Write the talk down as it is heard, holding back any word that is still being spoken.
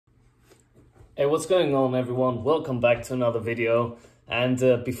Hey, what's going on everyone? Welcome back to another video. And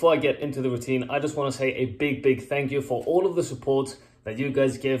before I get into the routine, I just want to say a big thank you for all of the support that you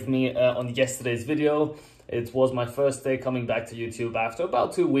guys gave me on yesterday's video. It was my first day coming back to YouTube after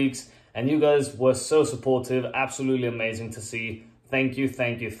about 2 weeks, and you guys were so supportive. Absolutely amazing to see. Thank you.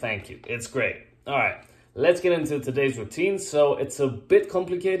 It's great. All right, let's get into today's routine. So it's a bit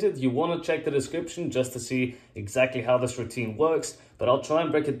complicated. You want to check the description just to see exactly how this routine works, but I'll try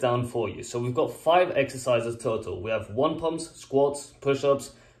and break it down for you. So we've got 5 exercises total. We have 1 pumps, squats,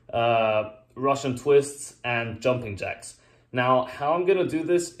 push-ups, Russian twists, and jumping jacks. Now, how I'm gonna do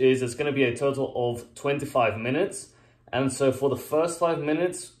this is it's gonna be a total of 25 minutes. And so for the first 5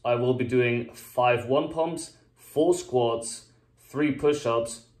 minutes, I will be doing 5 1 pumps, 4 squats, 3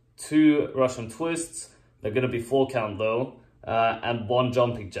 push-ups, 2 Russian twists. They're gonna be 4 count though, and 1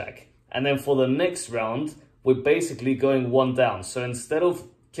 jumping jack. And then for the next round, we're basically going 1 down. So instead of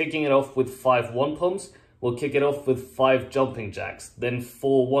kicking it off with 5 1 pumps, we'll kick it off with 5 jumping jacks, then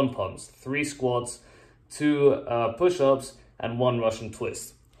 4 1 pumps, 3 squats, 2 push-ups, and 1 Russian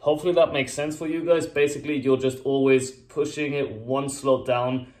twist. Hopefully that makes sense for you guys. Basically, you're just always pushing it 1 slot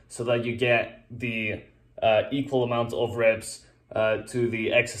down so that you get the equal amount of reps to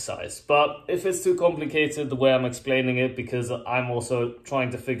the exercise. But if it's too complicated the way I'm explaining it, because I'm also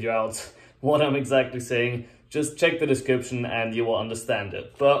trying to figure out what I'm exactly saying, just check the description and you will understand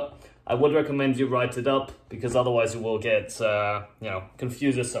it. But I would recommend you write it up, because otherwise you will get,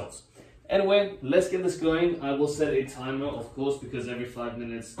 confuse yourselves. Anyway, let's get this going. I will set a timer, of course, because every 5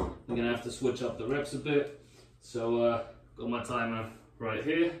 minutes we're gonna have to switch up the reps a bit. So, got my timer right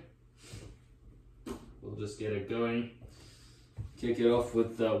here. We'll just get it going. Kick it off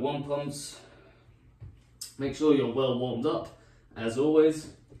with 1 pumps. Make sure you're well warmed up, as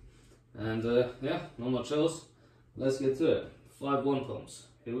always. And yeah, not much else. Let's get to it. 5 1 pumps.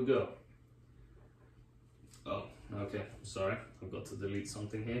 Here we go. Oh, okay. Sorry, I've got to delete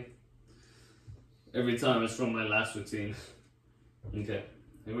something here. Every time it's from my last routine. Okay,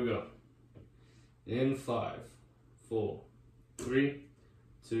 here we go. In 5, 4, 3,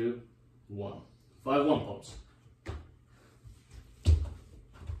 2, 1. 5 1 pumps.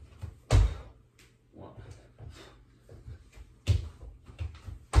 1,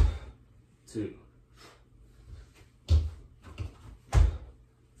 2,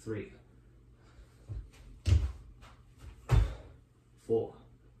 3, 4.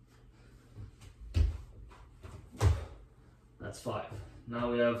 That's 5.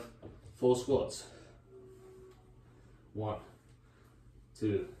 Now we have 4 squats. 1,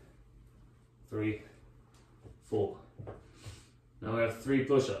 2, 3, 4. Now we have 3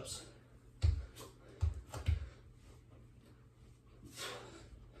 push-ups.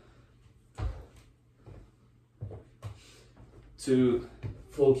 2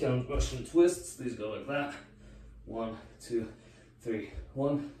 4 count Russian twists. These go like that. 1, 2, 3,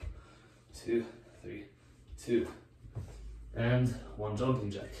 1, 2, 3, 2. And 1 jumping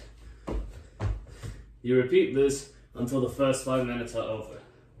jack. You repeat this until the first 5 minutes are over.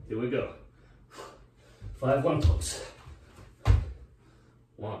 Here we go. 5 1 pumps.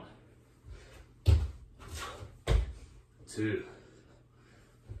 1, 2,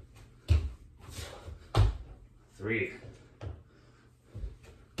 3,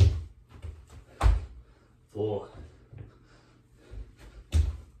 4,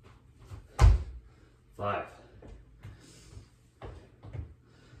 5.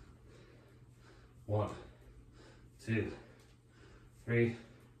 1, 2, 3,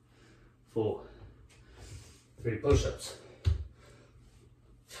 4. 3 push-ups.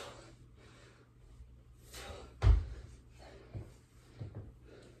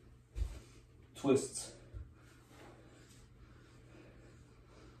 Twists.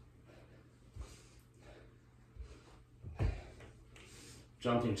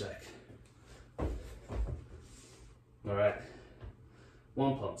 Jumping jack. All right.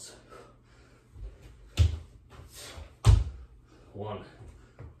 1 pumps. 1,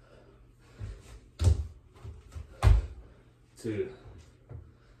 2,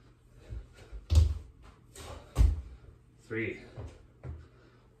 3,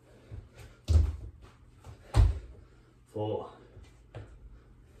 4,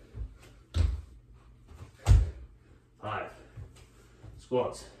 5.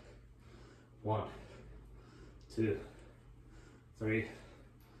 Squats. 1, 2, 3,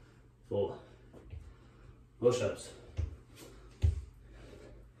 4. Push-ups.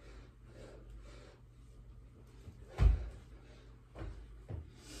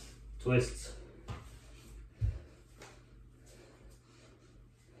 Twists.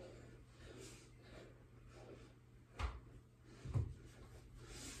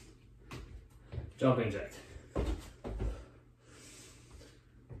 jumping jack,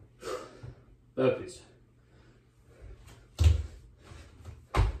 burpees,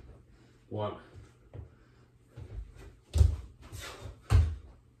 1,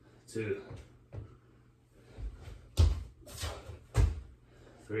 2,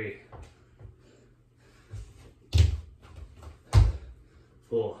 3,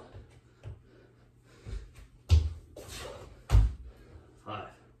 4, 5,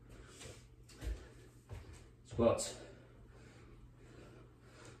 squats,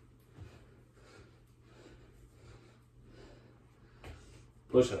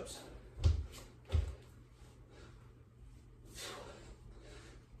 push-ups,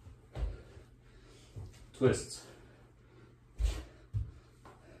 twists,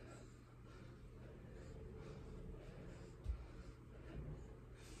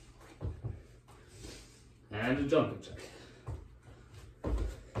 and a jumping jack.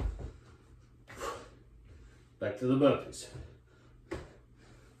 Back to the burpees.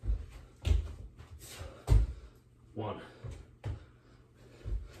 1,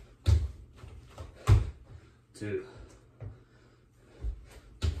 2,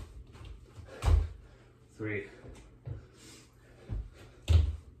 3,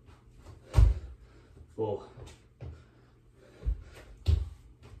 4,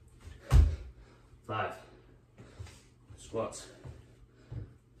 5, squats,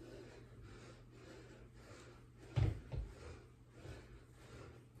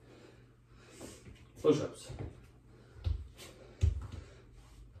 push-ups,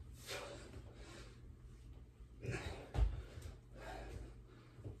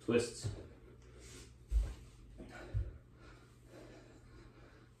 twists,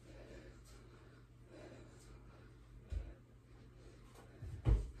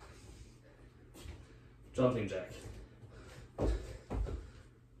 jumping jack.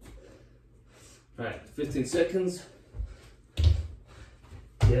 Alright, 15 seconds.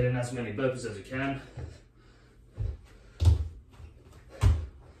 Get in as many burpees as you can.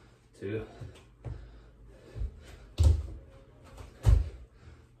 2.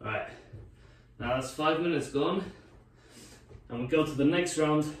 Alright, now that's 5 minutes gone, and we go to the next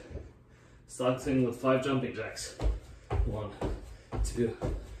round, starting with 5 jumping jacks. 1, 2,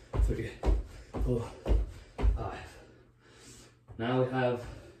 3, 4, 5. Now we have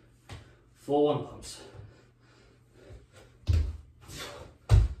 4 one pumps.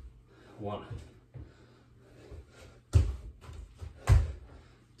 1,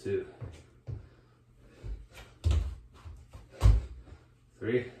 2,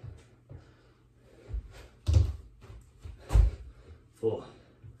 3, 4,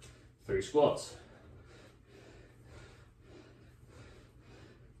 3 squats,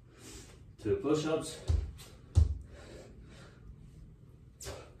 2 push-ups,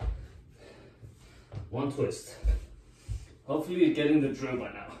 1 twist. Hopefully you're getting the drill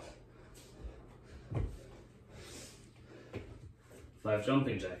by now. 5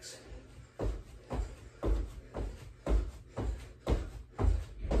 jumping jacks.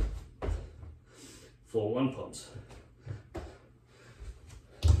 4 one pumps.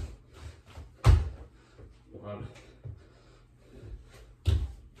 1,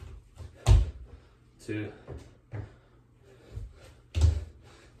 2,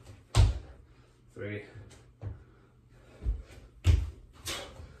 3,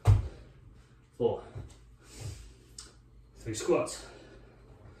 4. 3 squats.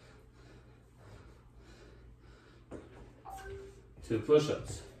 2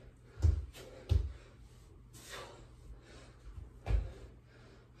 push-ups.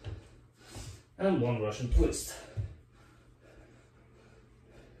 1 Russian twist.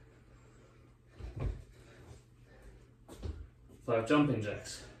 5 jumping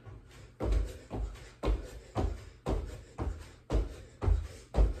jacks.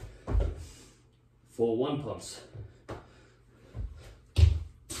 4 one pumps.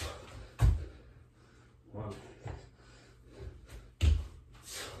 1,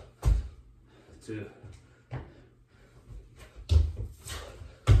 2,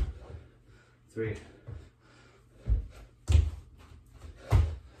 3,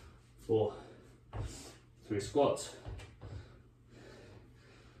 4, 3 squats.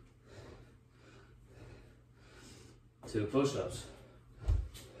 2 push-ups.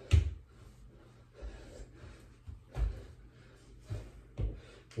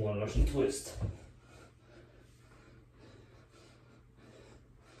 1 Russian twist.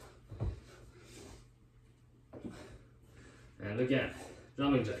 And again,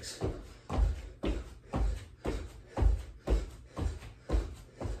 jumping jacks.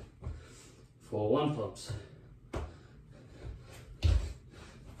 4 one pumps.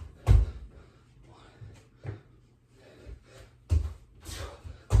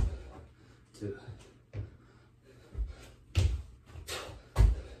 2,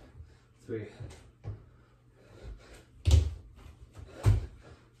 3,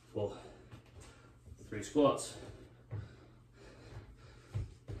 4, 3 squats,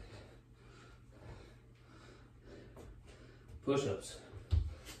 push-ups,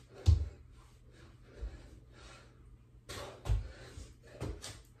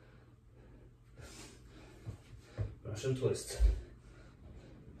 Russian twist,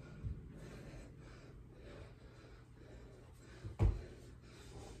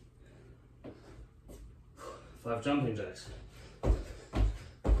 5 jumping jacks,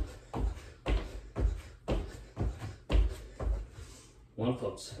 1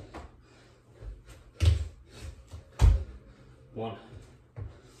 pull-ups, 1,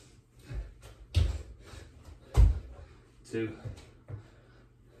 2,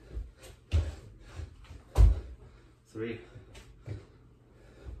 3,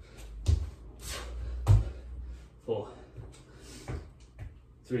 4,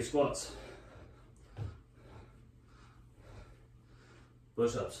 3 squats,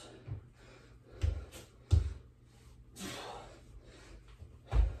 push-ups,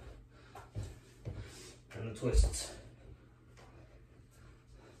 and the twists.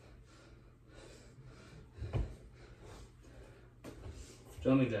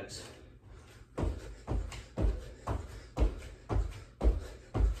 Jumping jacks.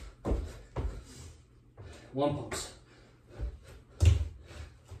 1 pulse.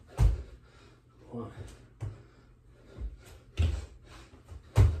 1,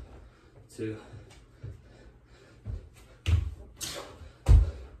 2,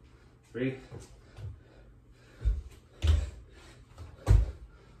 3,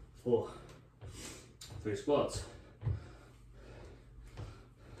 4, 3 squats,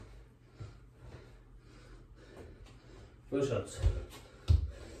 push-ups,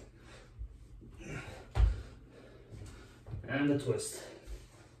 and the twist.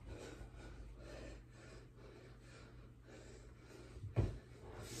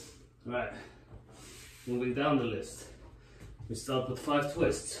 Right, moving down the list, we start with 5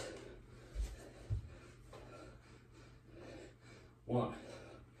 twists. 1,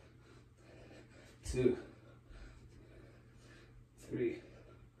 2, 3,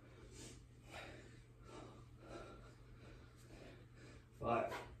 5,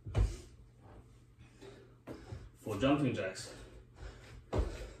 4 jumping jacks,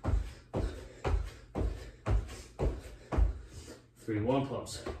 3 1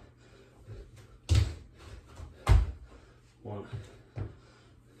 pumps, 1,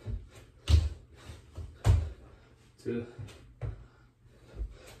 2,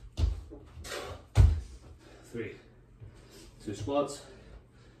 3, 2 squats,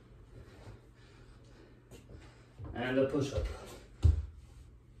 and a push-up.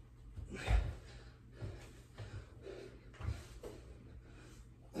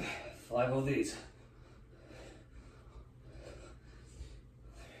 5 of these.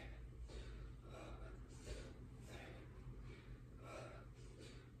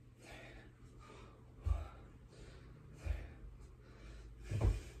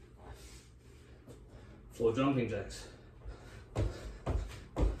 Four jumping jacks.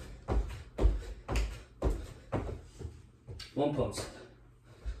 1 pumps.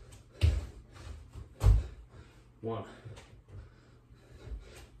 1,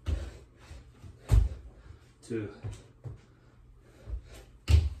 2,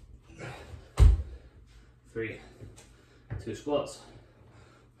 3, 2 squats,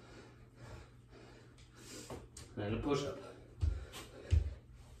 and a push-up.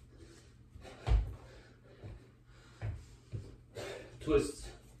 Twists.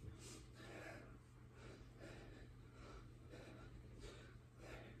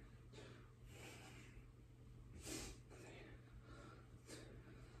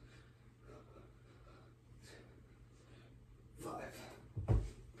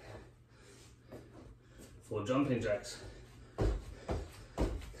 Four jumping jacks.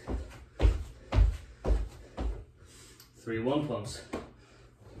 3 1 pumps.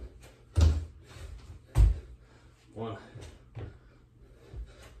 1,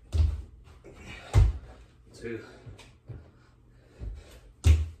 2,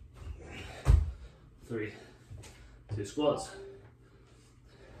 3, 2 squats,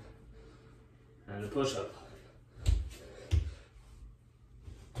 and a push-up.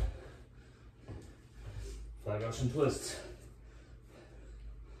 Five Russian twists.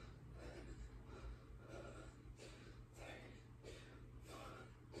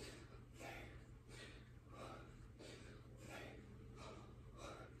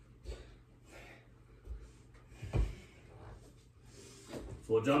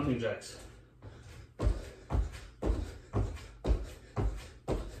 Four jumping jacks.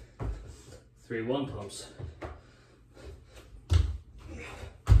 3 one pumps.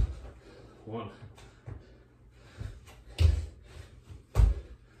 1,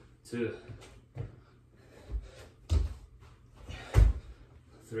 2,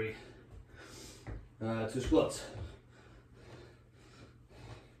 3. 2 squats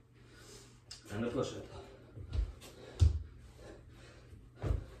and a push-up.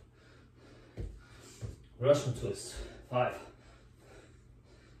 Russian twist. 5.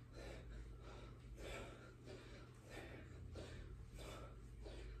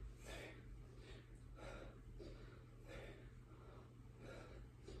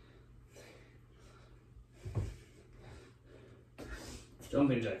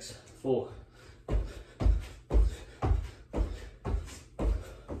 Jumping jacks. 4.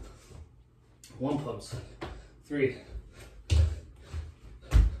 1 pumps. 3.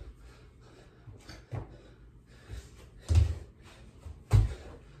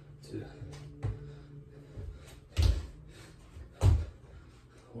 2.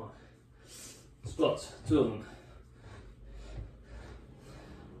 1. Squats. 2 of them.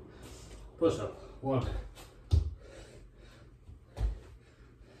 Push up. 1.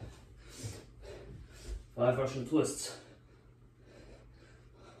 5 Russian twists.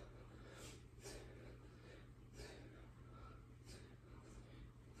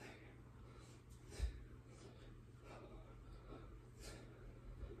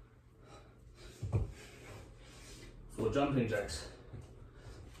 Four jumping jacks.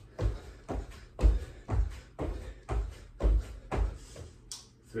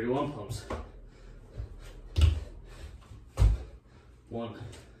 3 one pumps. 1,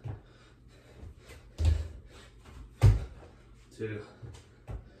 2,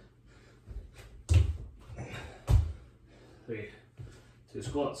 3. 2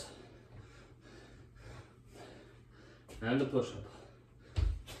 squats and a push-up.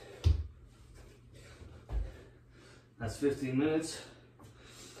 That's 15 minutes.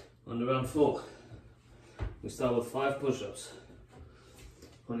 On round 4, we start with 5 push-ups.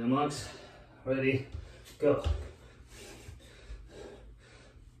 On your marks, ready, go.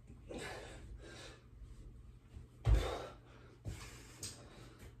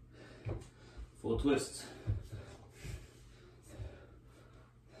 Four twists.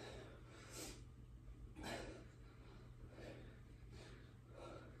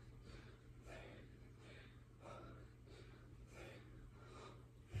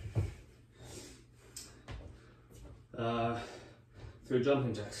 Three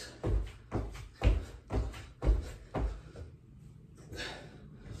jumping jacks.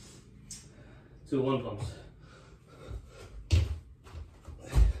 Two one pumps.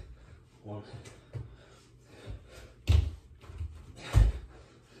 1.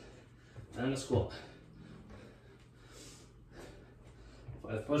 And a squat.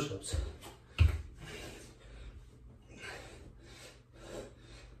 5 push-ups.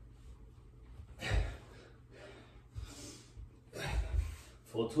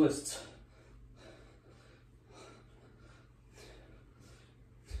 4 twists.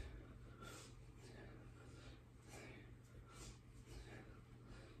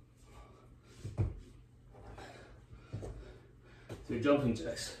 3 jumping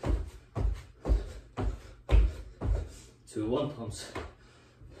jacks. 2 one pumps.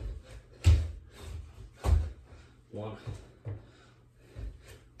 1,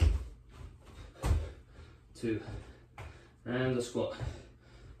 2, and a squat.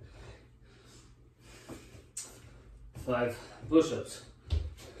 5 push-ups.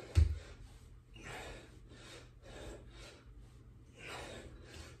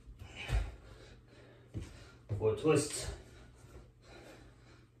 4 twists.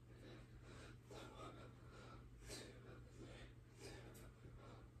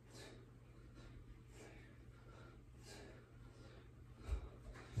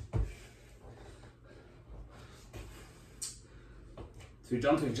 2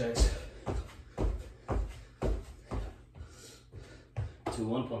 jumping jacks. 2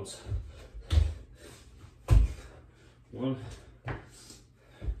 one pumps. 1,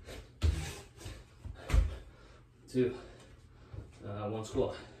 2, 1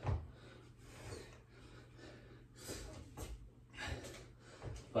 squat.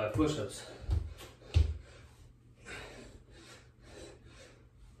 5 push-ups.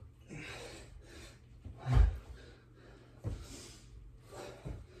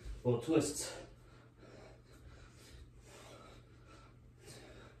 4 twists.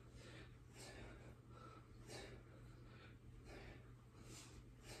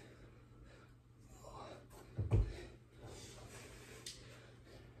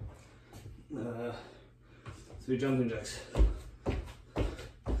 3 jumping jacks.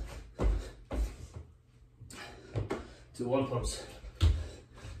 2 1 pumps.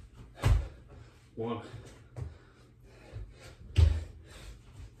 1,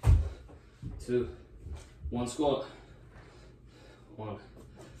 2, 1 squat. 1,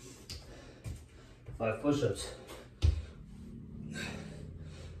 5 push-ups.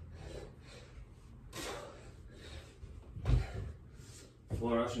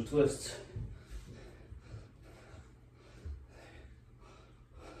 4 Russian twists.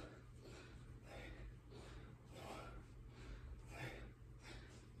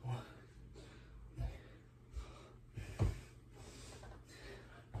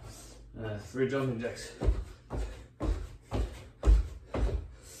 3 jumping jacks.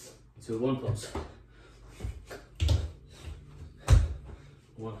 2 1 pumps.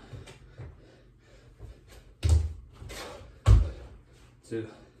 1, 2,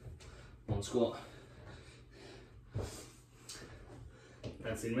 1 squat.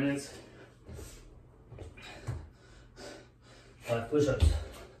 19 minutes. 5 push-ups.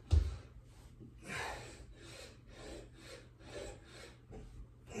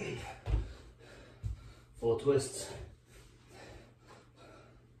 4 twists.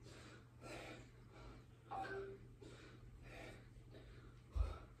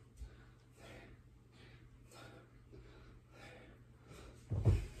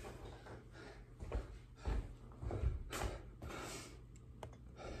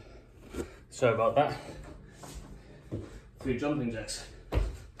 'Sorry about that. 3 jumping jacks.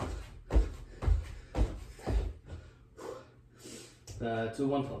 2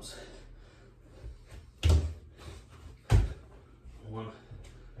 1 pumps. 1,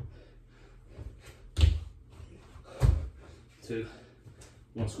 2,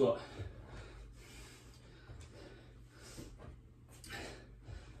 1 squat.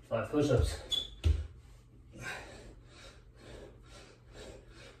 5 push-ups.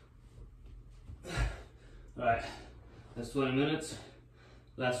 Alright, that's 20 minutes.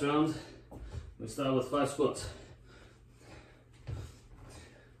 Last round, we start with 5 squats.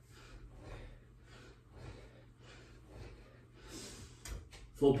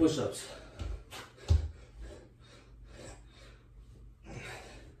 4 push-ups.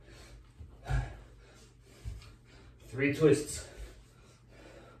 3 twists.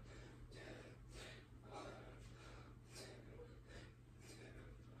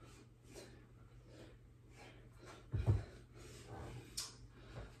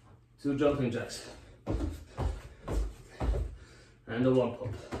 2 jumping jacks. And a 1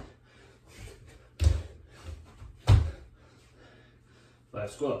 pump. 5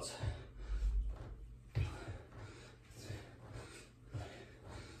 squats.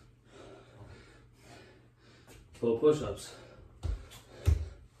 4 push-ups.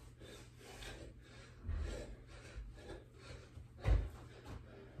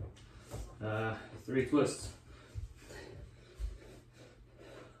 3 twists.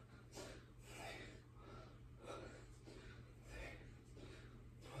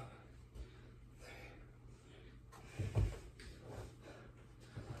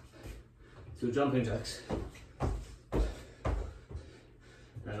 2 jumping jacks.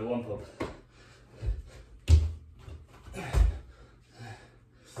 And a 1 pump.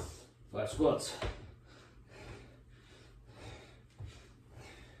 5 squats.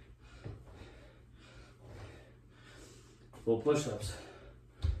 4 push-ups.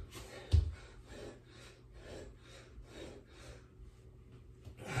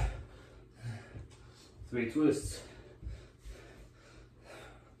 3 twists.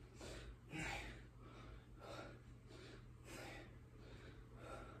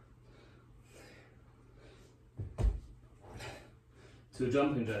 2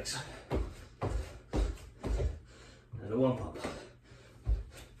 jumping jacks. And a 1 pump.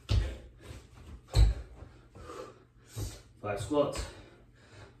 5 squats.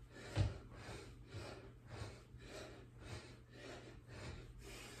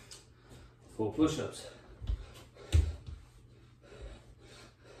 4 push-ups.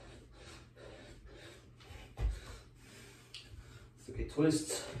 3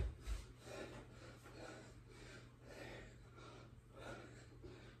 twists.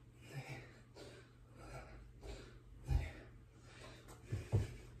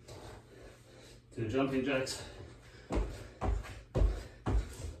 2 jumping jacks.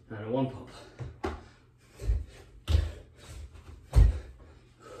 And a 1 pump.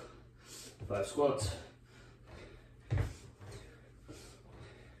 5 squats.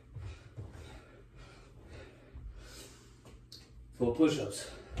 4 push-ups.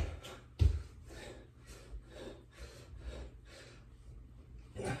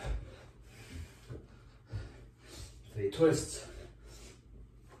 3 twists.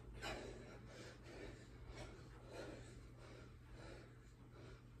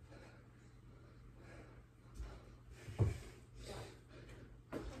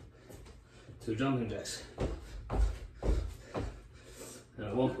 2 jumping jacks, and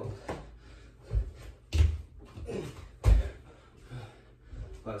a 1 pump.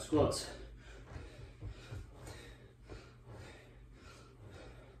 5 squats,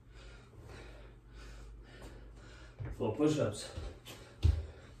 4 push-ups,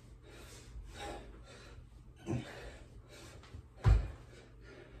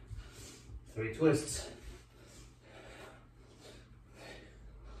 3 twists,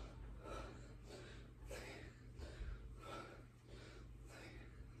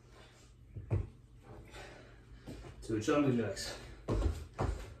 2 jumping jacks,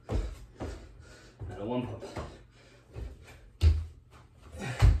 and a 1 pump.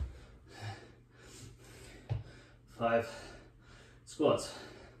 5 squats,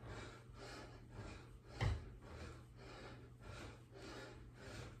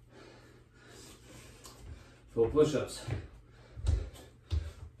 4 push-ups,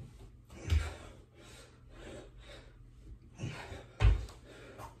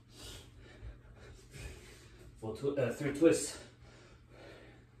 3 twists,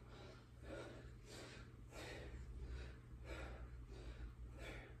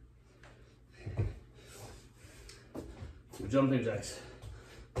 2 jumping jacks,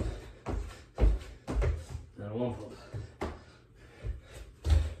 and a 1 pump.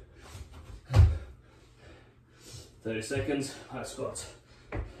 30 seconds, high squats.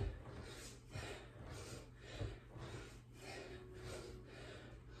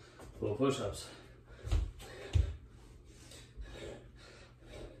 4 push-ups.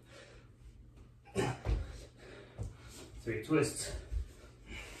 3 twists.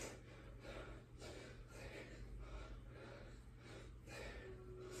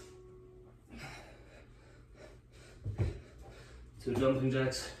 2 jumping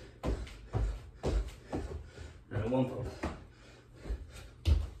jacks, and a 1 pump.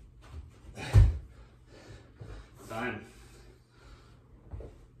 Time.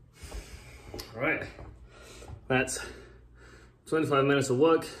 All right, that's 25 minutes of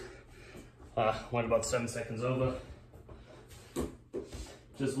work. Went about 7 seconds over.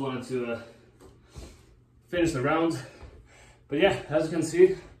 Just wanted to finish the round. But yeah, as you can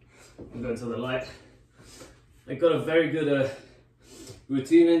see, I'm going to the light. I got a very good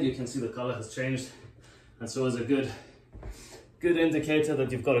routine in. You can see the color has changed, and so is a good indicator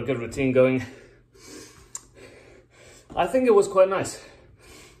that you've got a good routine going. I think it was quite nice.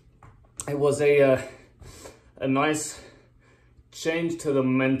 It was a nice change to the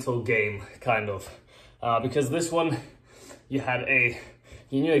mental game, kind of, because this one you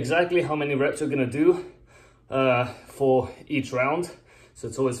knew exactly how many reps you're gonna do for each round. So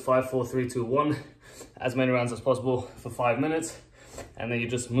it's always 5, 4, 3, 2, 1, as many rounds as possible for 5 minutes, and then you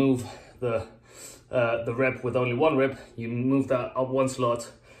just move the rep with only 1 rep. You move that up 1 slot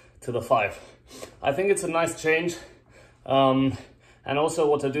to the 5. I think it's a nice change, and also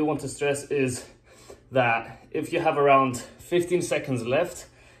what I do want to stress is that if you have around 15 seconds left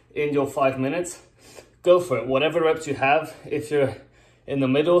in your 5 minutes, go for it. Whatever reps you have, if you're in the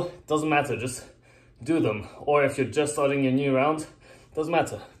middle, doesn't matter, just do them. Or if you're just starting your new round, doesn't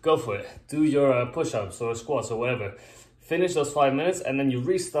matter, go for it. Do your push-ups or squats or whatever. Finish those 5 minutes and then you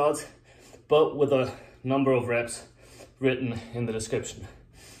restart, but with a number of reps written in the description.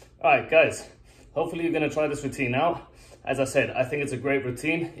 All right, guys, hopefully you're gonna try this routine out. As I said, I think it's a great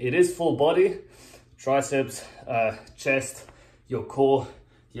routine. It is full body, triceps, chest, your core,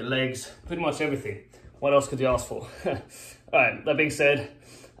 your legs, pretty much everything. What else could you ask for? All right, that being said,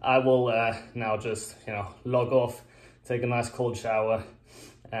 I will now just, log off, take a nice cold shower,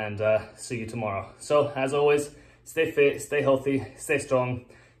 and see you tomorrow. So as always, stay fit, stay healthy, stay strong.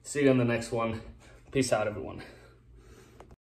 See you in the next one. Peace out, everyone.